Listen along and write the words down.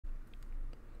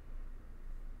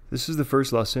This is the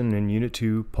first lesson in Unit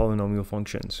 2, Polynomial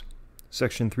Functions.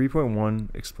 Section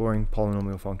 3.1, Exploring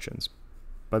Polynomial Functions.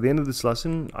 By the end of this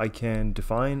lesson, I can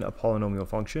define a polynomial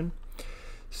function,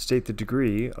 state the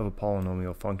degree of a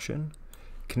polynomial function,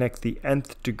 connect the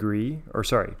nth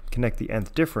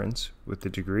difference with the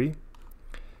degree,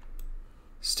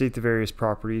 state the various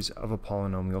properties of a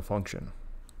polynomial function.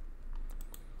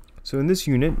 So in this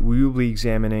unit, we will be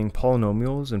examining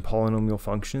polynomials and polynomial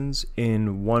functions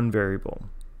in one variable.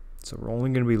 So we're only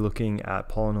going to be looking at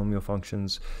polynomial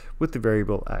functions with the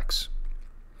variable x.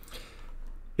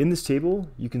 In this table,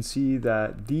 you can see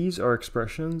that these are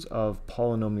expressions of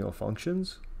polynomial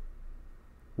functions,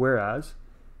 whereas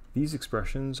these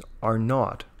expressions are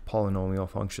not polynomial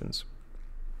functions.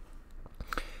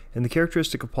 And the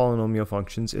characteristic of polynomial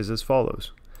functions is as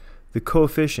follows. The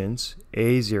coefficients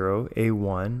a0,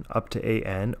 a1, up to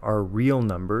an are real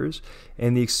numbers,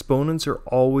 and the exponents are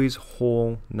always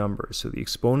whole numbers. So the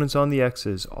exponents on the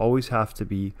x's always have to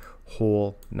be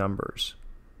whole numbers,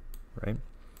 right?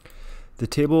 The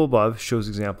table above shows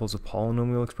examples of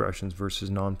polynomial expressions versus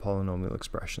non-polynomial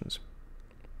expressions.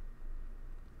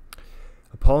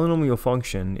 A polynomial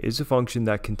function is a function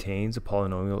that contains a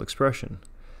polynomial expression.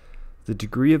 The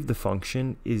degree of the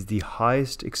function is the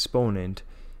highest exponent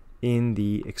in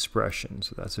the expression.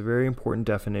 So that's a very important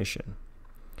definition.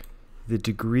 The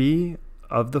degree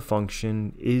of the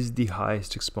function is the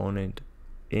highest exponent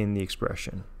in the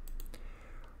expression.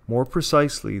 More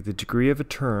precisely, the degree of a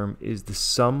term is the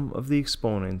sum of the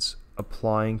exponents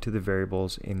applying to the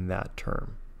variables in that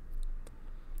term.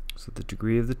 So the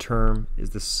degree of the term is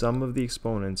the sum of the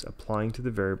exponents applying to the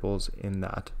variables in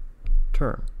that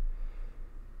term.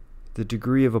 The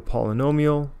degree of a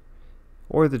polynomial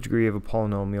or the degree of a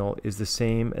polynomial is the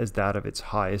same as that of its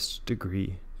highest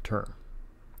degree term.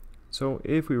 So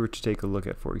if we were to take a look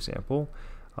at, for example,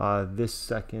 this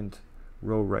second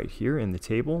row right here in the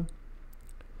table,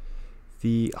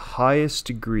 the highest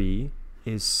degree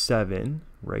is 7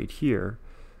 right here,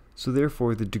 so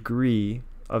therefore the degree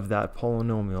of that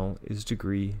polynomial is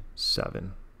degree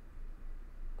 7.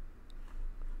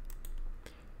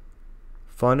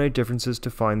 Finite differences to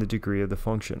find the degree of the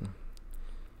function.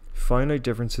 Finite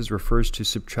differences refers to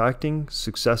subtracting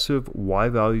successive y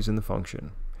values in the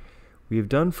function. We have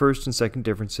done first and second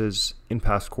differences in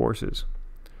past courses.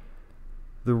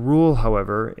 The rule,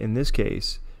 however, in this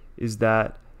case is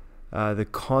that the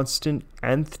constant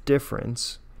nth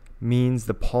difference means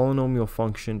the polynomial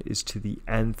function is to the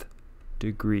nth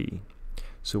degree.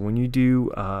 So when you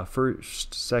do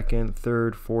first, second,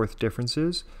 third, fourth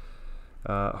differences,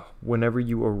 whenever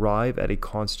you arrive at a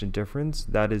constant difference,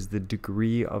 that is the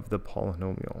degree of the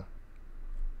polynomial.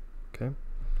 Okay,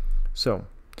 so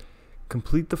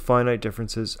complete the finite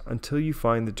differences until you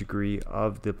find the degree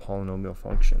of the polynomial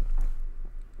function.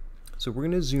 So we're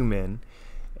going to zoom in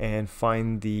and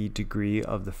find the degree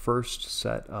of the first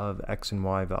set of x and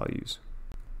y values.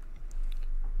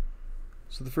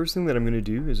 So the first thing that I'm going to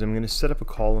do is I'm going to set up a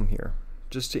column here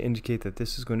just to indicate that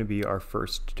this is going to be our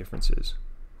first differences.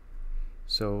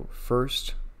 So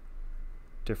first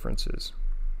differences.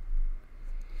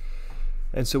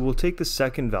 And so we'll take the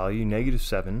second value,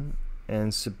 -7,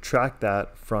 and subtract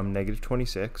that from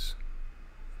 -26.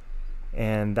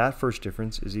 And that first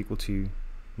difference is equal to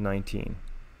 19.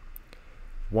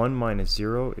 1 minus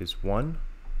 0 is 1.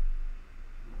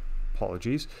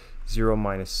 Apologies. 0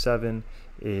 minus 7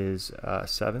 is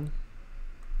 7.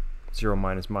 0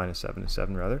 minus -7 is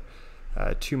 7 rather.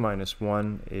 2 minus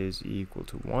 1 is equal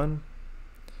to 1.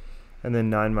 And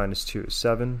then 9 minus 2 is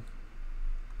 7.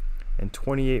 And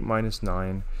 28 minus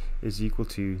 9 is equal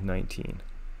to 19.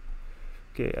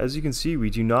 Okay, as you can see,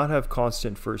 we do not have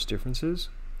constant first differences,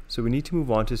 so we need to move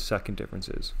on to second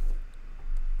differences.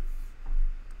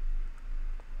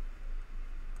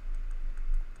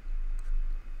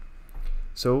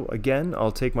 So again,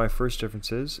 I'll take my first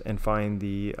differences and find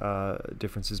the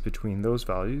differences between those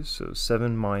values. So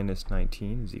 7 minus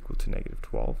 19 is equal to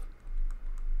 -12.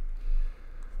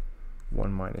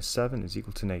 1 minus 7 is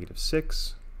equal to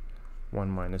 -6.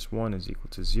 1 minus 1 is equal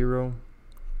to 0.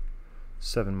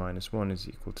 7 minus 1 is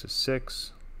equal to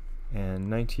 6. And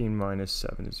 19 minus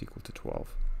 7 is equal to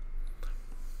 12.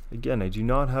 Again, I do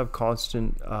not have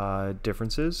constant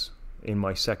differences in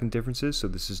my second differences, so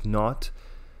this is not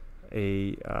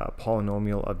a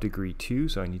polynomial of degree 2,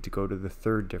 so I need to go to the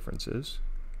third differences.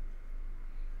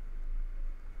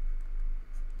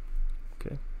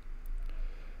 Okay.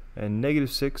 And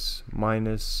 -6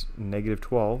 minus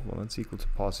 -12, well, that's equal to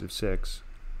 +6.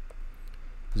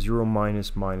 0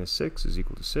 minus -6 is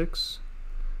equal to 6.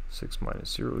 6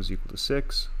 minus 0 is equal to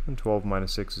 6. And 12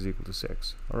 minus 6 is equal to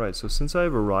 6. Alright, so since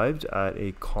I've arrived at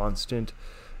a constant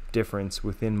difference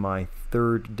within my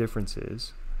third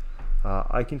differences,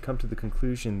 I can come to the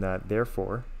conclusion that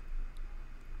therefore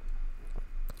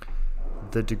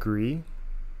the degree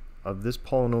of this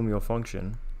polynomial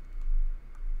function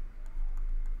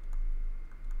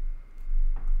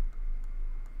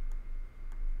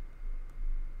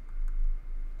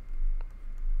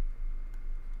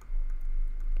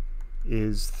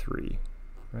is 3,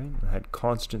 right? I had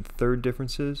constant third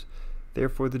differences,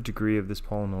 therefore the degree of this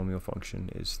polynomial function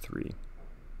is 3.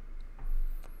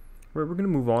 Right, we're going to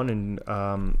move on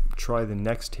and try the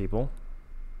next table.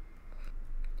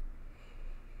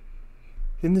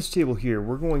 In this table here,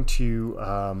 we're going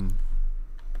to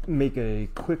make a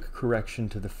quick correction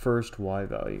to the first y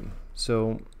value.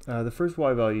 So the first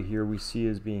y value here we see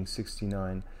as being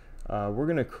 69. We're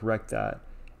going to correct that,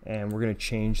 and we're going to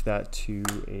change that to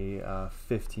a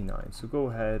 59. So go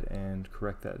ahead and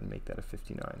correct that and make that a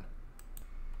 59.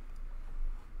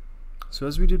 So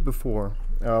as we did before,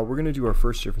 we're going to do our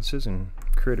first differences and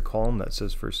create a column that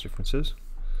says first differences.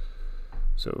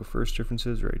 So first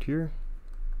differences right here.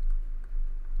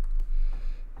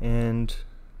 And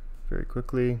very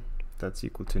quickly, that's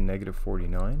equal to negative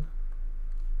 49.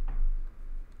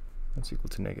 That's equal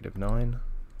to negative 9.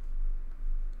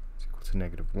 It's equal to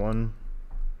negative 1,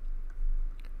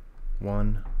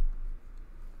 1,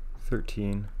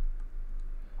 13,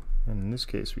 and in this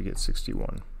case we get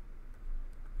 61.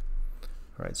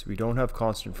 Alright, so we don't have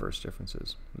constant first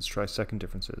differences. Let's try second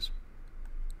differences.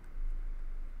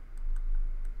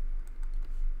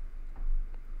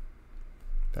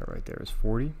 That right there is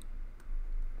 40.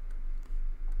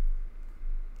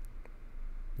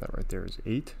 That right there is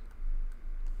 8.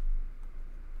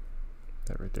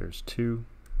 That right there is 2.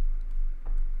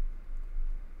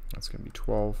 That's going to be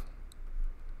 12.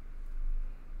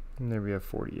 And there we have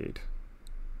 48.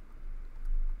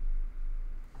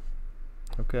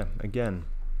 Okay, again,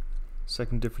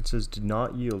 second differences did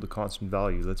not yield a constant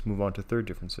value. Let's move on to third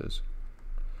differences.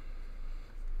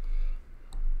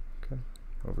 Okay,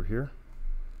 over here.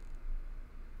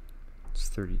 It's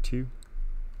 32,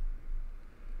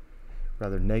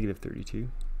 rather negative 32.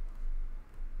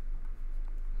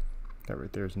 That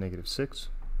right there is negative 6.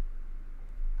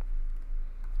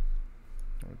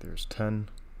 Right there is 10.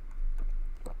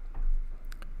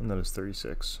 And that is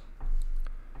 36.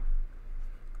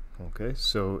 Okay,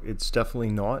 so it's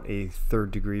definitely not a third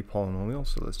degree polynomial,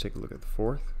 so let's take a look at the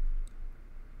fourth.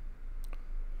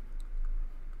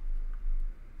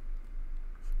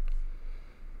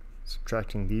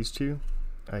 Subtracting these two,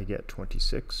 I get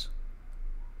 26.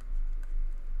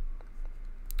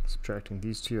 Subtracting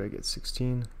these two, I get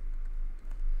 16.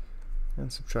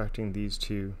 And subtracting these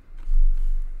two,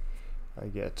 I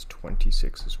get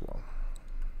 26 as well.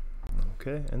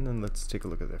 Okay, and then let's take a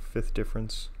look at the fifth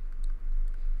difference.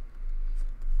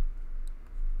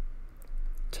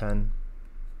 10,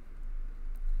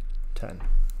 10.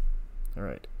 All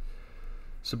right.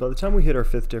 So by the time we hit our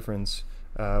fifth difference,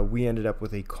 we ended up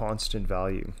with a constant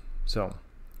value. So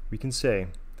we can say,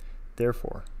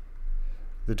 therefore,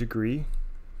 the degree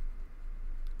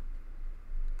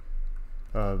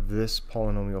of this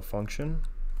polynomial function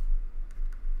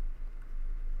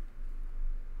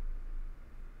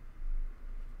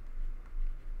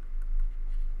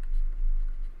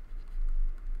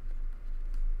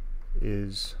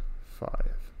is 5.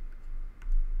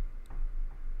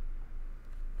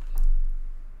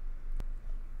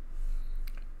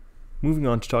 Moving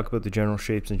on to talk about the general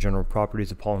shapes and general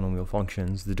properties of polynomial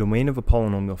functions, the domain of a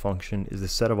polynomial function is the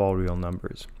set of all real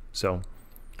numbers. So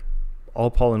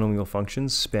all polynomial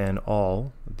functions span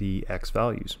all the x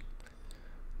values.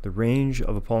 The range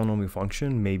of a polynomial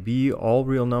function may be all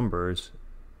real numbers.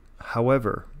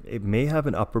 However, it may have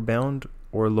an upper bound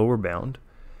or a lower bound,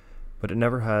 but it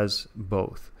never has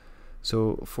both.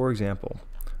 So for example,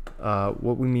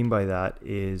 what we mean by that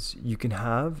is you can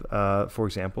have, for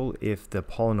example, if the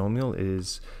polynomial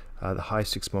is, the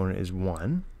highest exponent is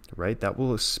 1, right, that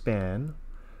will span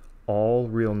all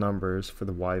real numbers for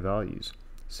the y values.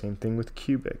 Same thing with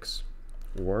cubics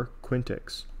or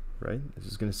quintics, right? This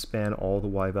is going to span all the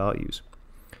y values.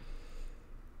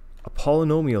 A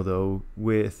polynomial, though,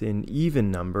 with an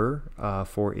even number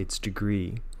for its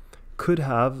degree could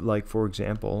have, like, for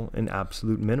example, an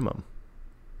absolute minimum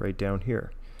right down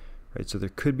here. Right, so there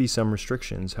could be some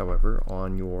restrictions, however,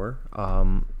 on your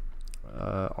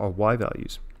y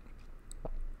values.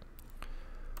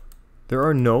 There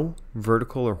are no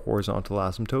vertical or horizontal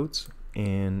asymptotes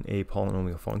in a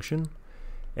polynomial function.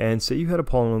 And say you had a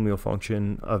polynomial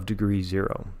function of degree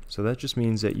 0. So that just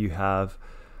means that you have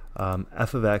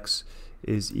f of x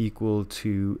is equal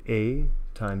to a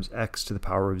times x to the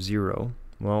power of 0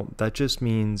 Well, that just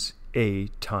means a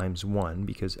times 1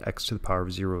 because x to the power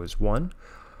of 0 is 1.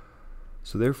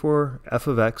 So therefore, f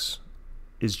of x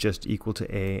is just equal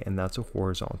to a, and that's a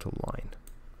horizontal line,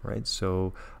 right?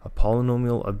 So a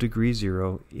polynomial of degree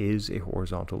 0 is a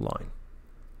horizontal line.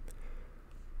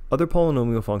 Other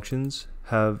polynomial functions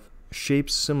have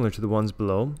shapes similar to the ones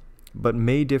below, but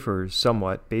may differ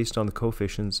somewhat based on the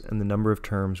coefficients and the number of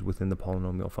terms within the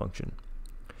polynomial function.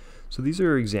 So these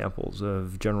are examples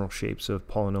of general shapes of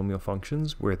polynomial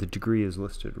functions where the degree is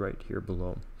listed right here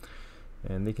below.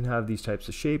 And they can have these types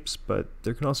of shapes, but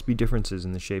there can also be differences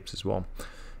in the shapes as well.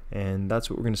 And that's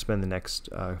what we're going to spend the next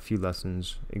few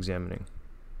lessons examining.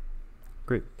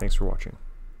 Great, thanks for watching.